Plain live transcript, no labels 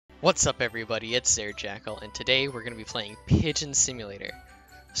What's up everybody, it's Jackal, and today we're going to be playing Pigeon Simulator.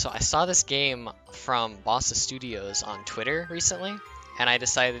 So I saw this game from Bossa Studios on Twitter recently, and I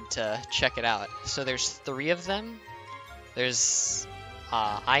decided to check it out. So there's 3 of them. There's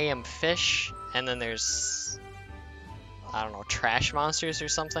I Am Fish, and then there's, I don't know, Trash Monsters or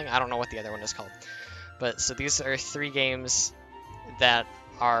something. I don't know what the other one is called. But so these are 3 games that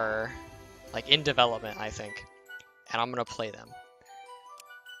are like in development, I think, and I'm going to play them.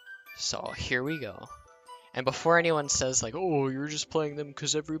 So here we go. And before anyone says like, oh, you're just playing them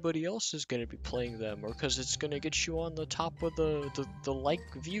because everybody else is going to be playing them, or because it's going to get you on the top of the like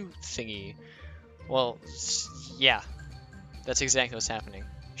view thingy. Well, yeah, that's exactly what's happening.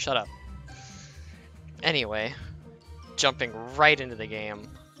 Shut up. Anyway, jumping right into the game.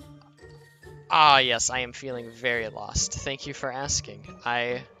 Ah, yes, I am feeling very lost. Thank you for asking.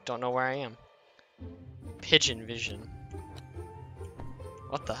 I don't know where I am. Pigeon vision.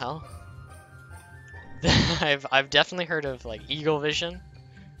 What the hell? I've definitely heard of like eagle vision,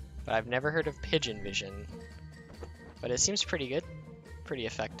 but I've never heard of pigeon vision. But it seems pretty good, pretty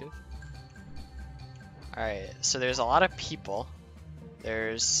effective. Alright, so there's a lot of people.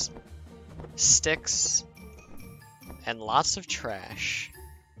 There's sticks and lots of trash.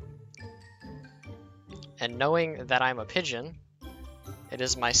 And knowing that I'm a pigeon, it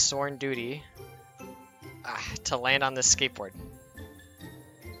is my sworn duty to land on this skateboard.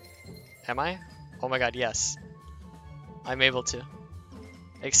 Am I? Oh my god, yes. I'm able to.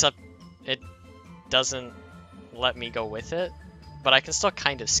 Except it doesn't let me go with it, but I can still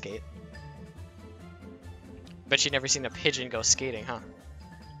kind of skate. Bet you've never seen a pigeon go skating, huh?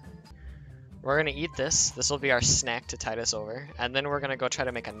 We're gonna eat this. This will be our snack to tide us over. And then we're gonna go try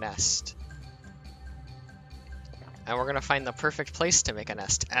to make a nest. And we're gonna find the perfect place to make a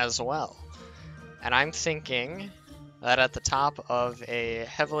nest as well. And I'm thinking that at the top of a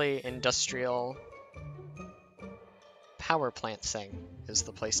heavily industrial power plant thing is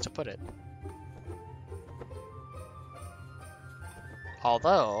the place to put it.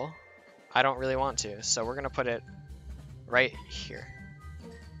 Although, I don't really want to, so we're gonna put it right here.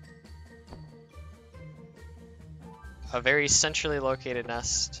 A very centrally located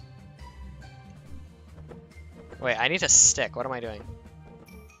nest. Wait, I need a stick. What am I doing?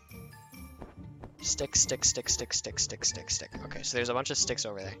 Stick, stick, stick, stick, stick, stick, stick, stick. Okay, so there's a bunch of sticks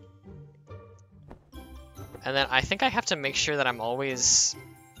over there. And then I think I have to make sure that I'm always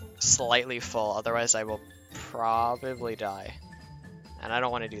slightly full, otherwise I will probably die. And I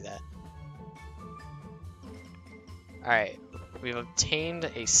don't want to do that. Alright, we've obtained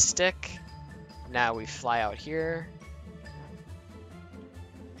a stick. Now we fly out here.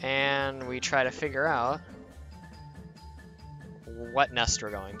 And we try to figure out what nest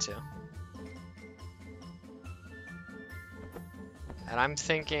we're going to. And I'm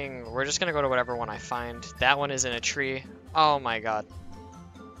thinking we're just gonna go to whatever one I find. That one is in a tree. Oh my god.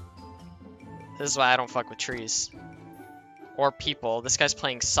 This is why I don't fuck with trees. Or people. This guy's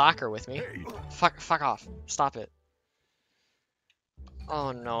playing soccer with me. Fuck off. Stop it.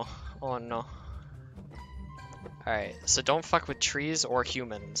 Oh no. Oh no. Alright, so don't fuck with trees or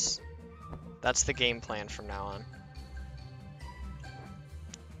humans. That's the game plan from now on.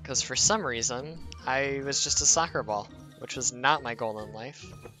 Because for some reason, I was just a soccer ball, which was not my goal in life.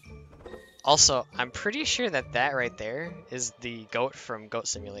 Also, I'm pretty sure that that right there is the goat from Goat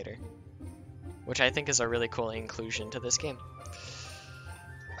Simulator, which I think is a really cool inclusion to this game.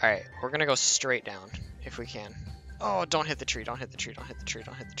 Alright, we're gonna go straight down, if we can. Oh, don't hit the tree, don't hit the tree, don't hit the tree,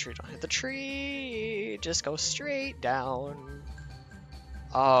 don't hit the tree, don't hit the tree! Just go straight down.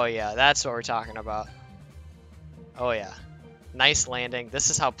 Oh yeah, that's what we're talking about. Oh yeah. Nice landing. This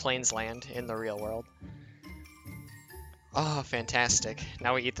is how planes land in the real world. Oh, fantastic.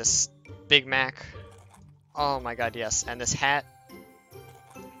 Now we eat this Big Mac. Oh my god, yes. And this hat.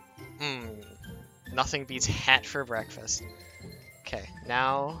 Nothing beats hat for breakfast. Okay,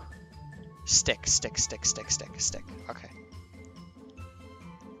 now stick, stick, stick, stick, stick, stick. Okay.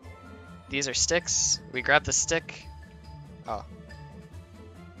 These are sticks. We grab the stick. Oh.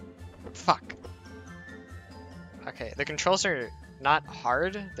 Fuck. Okay, the controls are not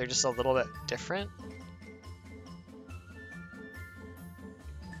hard, they're just a little bit different.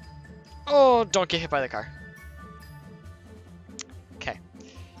 Oh, don't get hit by the car. Okay,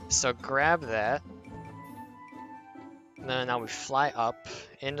 so grab that. And then now we fly up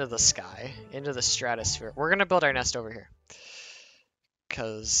into the sky, into the stratosphere. We're gonna build our nest over here.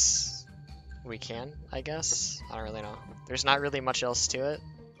 Because we can, I guess. I don't really know. There's not really much else to it.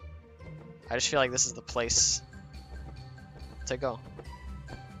 I just feel like this is the place to go.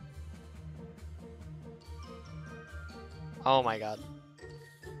 Oh my god.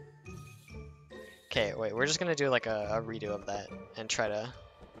 Okay, wait, we're just gonna do like a redo of that and try to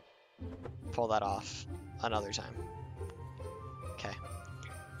pull that off another time. Okay.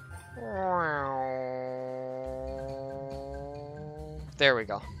 There we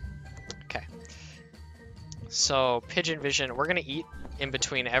go. Okay. So, Pigeon Vision, we're gonna eat in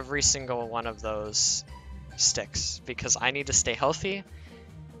between every single one of those sticks because I need to stay healthy,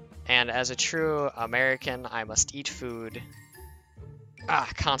 and as a true American, I must eat food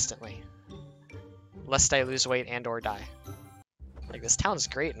constantly, lest I lose weight and or die. Like, this town's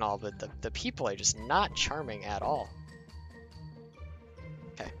great and all, but the people are just not charming at all.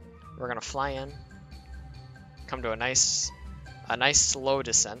 Okay, we're gonna fly in, come to a nice slow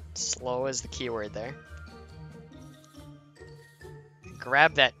descent. Slow is the keyword there.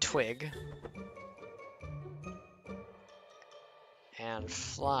 Grab that twig and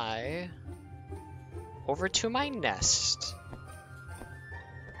fly over to my nest.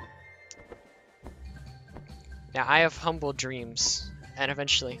 Now, I have humble dreams, and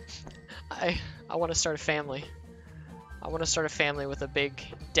eventually, I want to start a family. I want to start a family with a big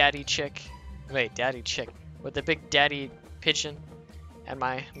daddy chick. Wait, daddy chick. With a big daddy pigeon and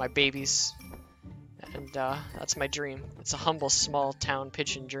my babies. And that's my dream. It's a humble, small town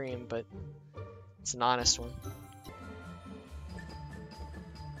pigeon dream, but it's an honest one.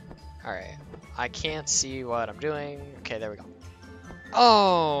 Alright, I can't see what I'm doing. Okay, there we go.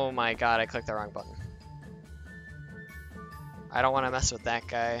 Oh my god, I clicked the wrong button. I don't want to mess with that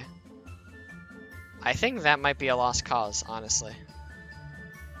guy. I think that might be a lost cause, honestly.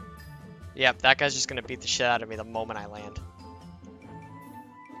 Yep, that guy's just gonna beat the shit out of me the moment I land.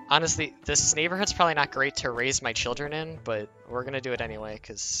 Honestly, this neighborhood's probably not great to raise my children in, but we're gonna do it anyway,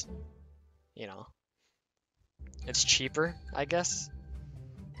 because, you know, it's cheaper, I guess.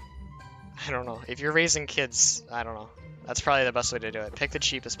 I don't know. If you're raising kids, I don't know. That's probably the best way to do it. Pick the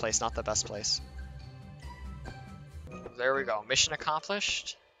cheapest place, not the best place. There we go. Mission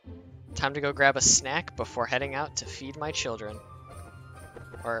accomplished. Time to go grab a snack before heading out to feed my children.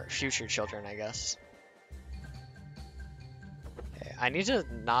 Or future children, I guess. Okay, I need to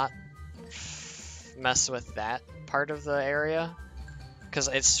not mess with that part of the area. Because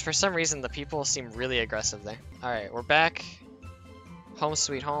it's, for some reason, the people seem really aggressive there. Alright, we're back. Home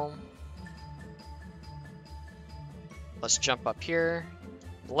sweet home. Let's jump up here.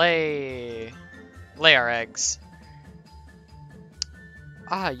 Lay our eggs.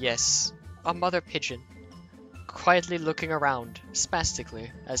 Ah, yes. A mother pigeon. Quietly looking around, spastically,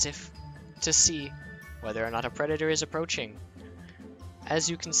 as if to see whether or not a predator is approaching. As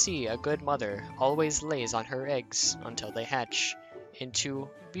you can see, a good mother always lays on her eggs until they hatch into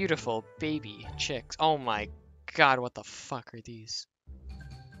beautiful baby chicks. Oh my god, what the fuck are these?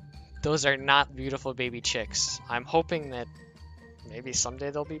 Those are not beautiful baby chicks. I'm hoping that maybe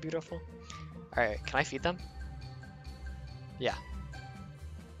someday they'll be beautiful. Alright, can I feed them? Yeah.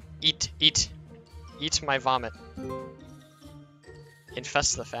 Eat, eat. Eat my vomit.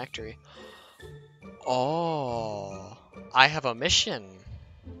 Infest the factory. Oh, I have a mission.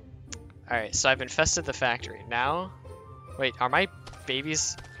 Alright, so I've infested the factory. Now, wait, are my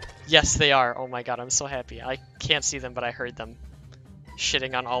babies? Yes, they are. Oh my god, I'm so happy. I can't see them, but I heard them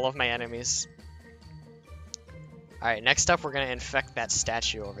shitting on all of my enemies. Alright, next up we're gonna infect that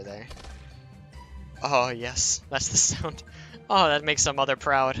statue over there. Oh yes, that's the sound. Oh, that makes a mother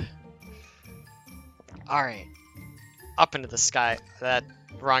proud. Alright. Up into the sky. That,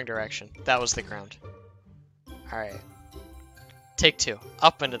 wrong direction. That was the ground. Alright. Take two.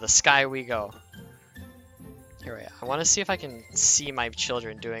 Up into the sky we go. Here we are. I want to see if I can see my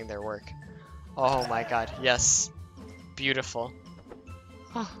children doing their work. Oh my god, yes. Beautiful.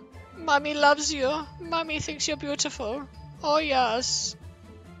 Oh, Mommy loves you. Mommy thinks you're beautiful. Oh yes.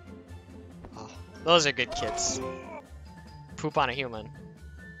 Oh, those are good kids. Poop on a human.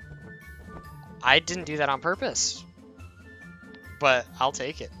 I didn't do that on purpose. But I'll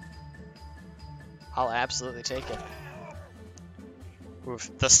take it. I'll absolutely take it.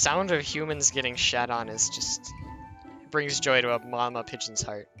 Oof. The sound of humans getting shat on is just... It brings joy to a mama pigeon's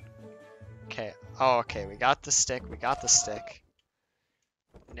heart. Okay. Oh, okay. We got the stick. We got the stick.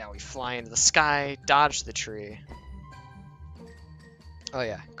 Now we fly into the sky. Dodge the tree. Oh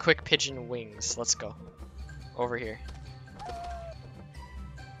yeah. Quick pigeon wings. Let's go. Over here.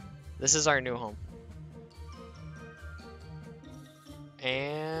 This is our new home.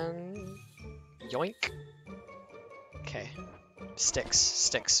 And... yoink. Okay. Sticks.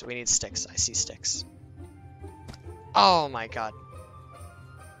 Sticks. We need sticks. I see sticks. Oh my god.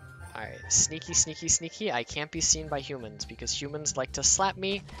 Alright. Sneaky, sneaky, sneaky. I can't be seen by humans because humans like to slap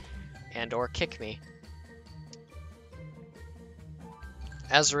me and or kick me.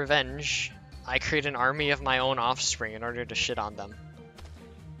 As revenge, I create an army of my own offspring in order to shit on them.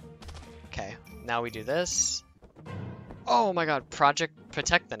 Okay, now we do this. Oh my god, Project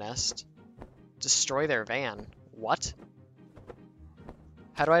Protect the Nest. Destroy their van. What?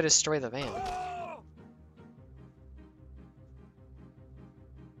 How do I destroy the van?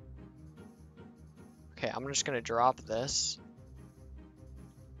 Okay, I'm just gonna drop this.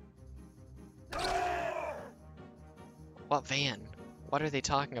 What van? What are they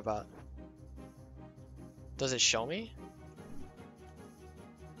talking about? Does it show me?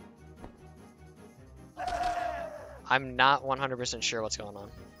 I'm not 100% sure what's going on.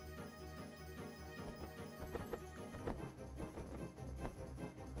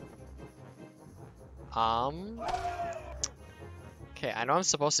 Okay, I know I'm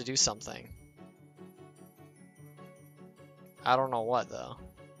supposed to do something. I don't know what, though.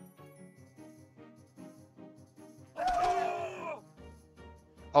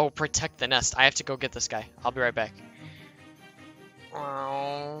 Oh, protect the nest. I have to go get this guy. I'll be right back.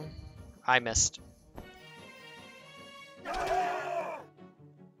 Oh, I missed.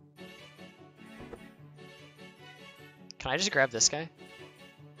 Can I just grab this guy?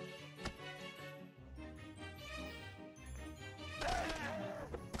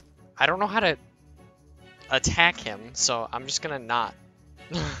 I don't know how to attack him, so I'm just gonna not.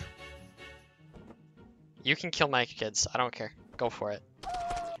 You can kill my kids. I don't care. Go for it.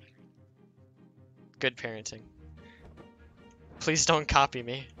 Good parenting. Please don't copy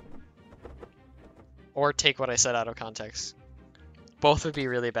me. Or take what I said out of context. Both would be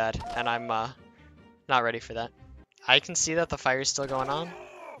really bad, and I'm not ready for that. I can see that the fire's still going on.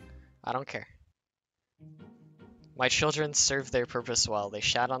 I don't care. My children served their purpose well. They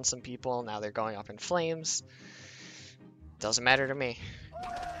shat on some people, now they're going up in flames. Doesn't matter to me.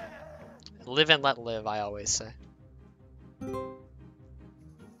 Live and let live, I always say.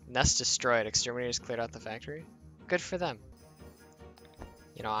 Nest destroyed. Exterminators cleared out the factory. Good for them.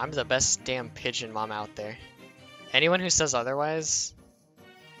 You know, I'm the best damn pigeon mom out there. Anyone who says otherwise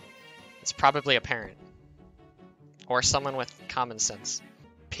is probably a parent. Or someone with common sense.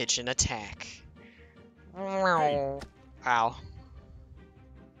 Pigeon attack. Ow.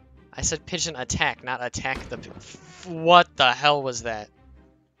 I said pigeon attack, not attack the... What the hell was that?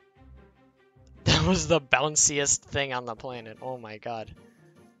 That was the bounciest thing on the planet. Oh my god.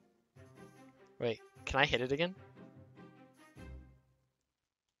 Wait, can I hit it again?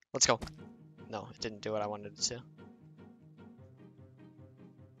 Let's go. No, it didn't do what I wanted it to.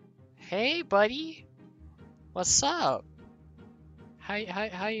 Hey, buddy. What's up? How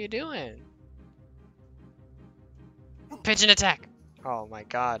you doing? Pigeon attack! Oh my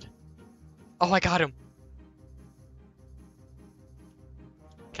god. Oh, I got him!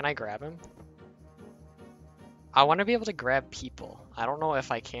 Can I grab him? I want to be able to grab people. I don't know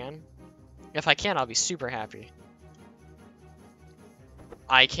if I can. If I can, I'll be super happy.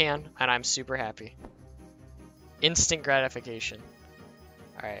 I can, and I'm super happy. Instant gratification.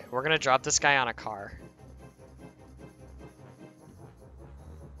 Alright, we're gonna drop this guy on a car.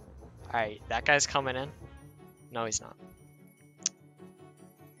 Alright, that guy's coming in. No, he's not.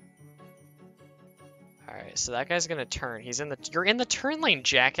 Alright, so that guy's gonna turn. He's in the... You're in the turn lane,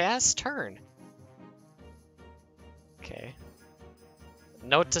 jackass! Turn! Okay.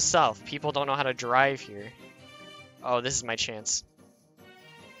 Note to self, people don't know how to drive here. Oh, this is my chance.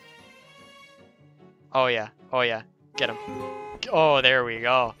 Oh yeah, get him. Oh, there we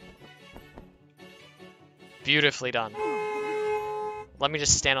go. Beautifully done. Let me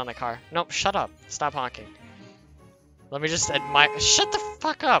just stand on the car. Nope, shut up. Stop honking. Let me just admire- Shut the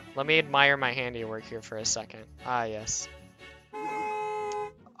fuck up! Let me admire my handiwork here for a second. Ah, yes.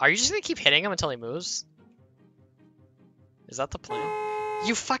 Are you just gonna keep hitting him until he moves? Is that the plan?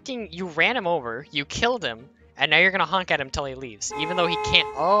 You ran him over, you killed him, and now you're gonna honk at him till he leaves, even though he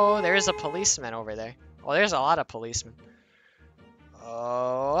can't- Oh, there's a policeman over there. Oh, there's a lot of policemen.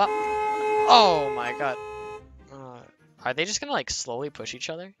 Oh, oh my god. Are they just gonna, like, slowly push each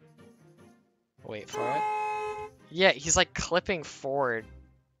other? Wait for it. Yeah, he's, like, clipping forward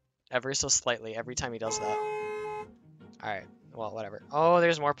ever so slightly every time he does that. Alright, well, whatever. Oh,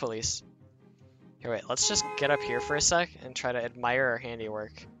 there's more police. Here, wait, let's just get up here for a sec and try to admire our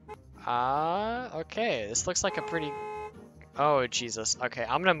handiwork. Okay, this looks like a pretty... Oh, Jesus. Okay,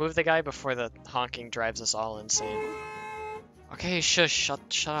 I'm gonna move the guy before the honking drives us all insane. Okay, shush, shut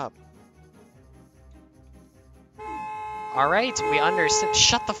up. Alright, we understand.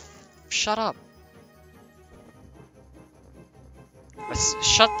 Shut up.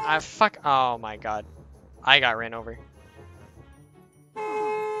 Fuck. Oh my god. I got ran over.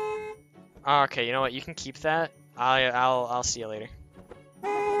 Okay, you know what? You can keep that. I'll see you later.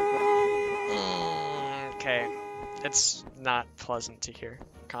 Okay, it's not pleasant to hear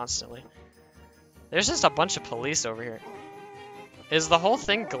constantly. There's just a bunch of police over here. Is the whole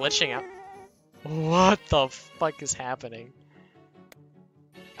thing glitching out? What the fuck is happening?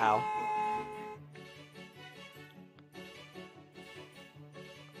 Ow.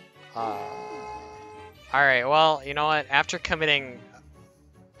 Alright, well, you know what? After committing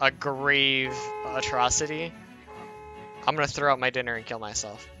a grave atrocity, I'm gonna throw out my dinner and kill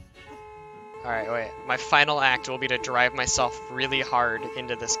myself. Alright, wait. My final act will be to drive myself really hard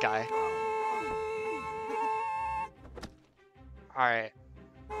into this guy. Alright.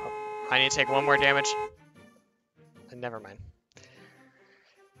 I need to take one more damage. Never mind.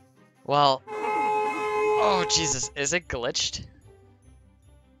 Well... Oh, Jesus. Is it glitched?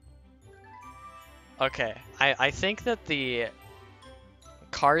 Okay. I think that the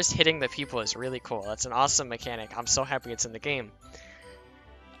cars hitting the people is really cool. That's an awesome mechanic. I'm so happy it's in the game.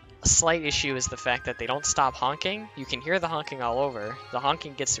 A slight issue is the fact that they don't stop honking. You can hear the honking all over. The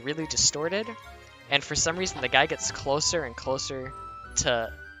honking gets really distorted, and for some reason the guy gets closer and closer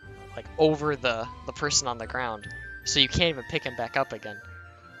to, like, over the person on the ground, so you can't even pick him back up again.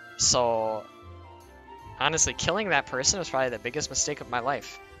 So, honestly, killing that person was probably the biggest mistake of my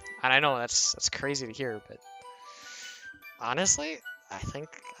life. And I know that's crazy to hear, but honestly, I think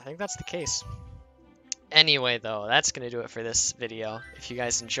that's the case. Anyway, though, that's going to do it for this video. If you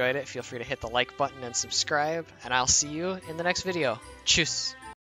guys enjoyed it, feel free to hit the like button and subscribe, and I'll see you in the next video. Tschüss!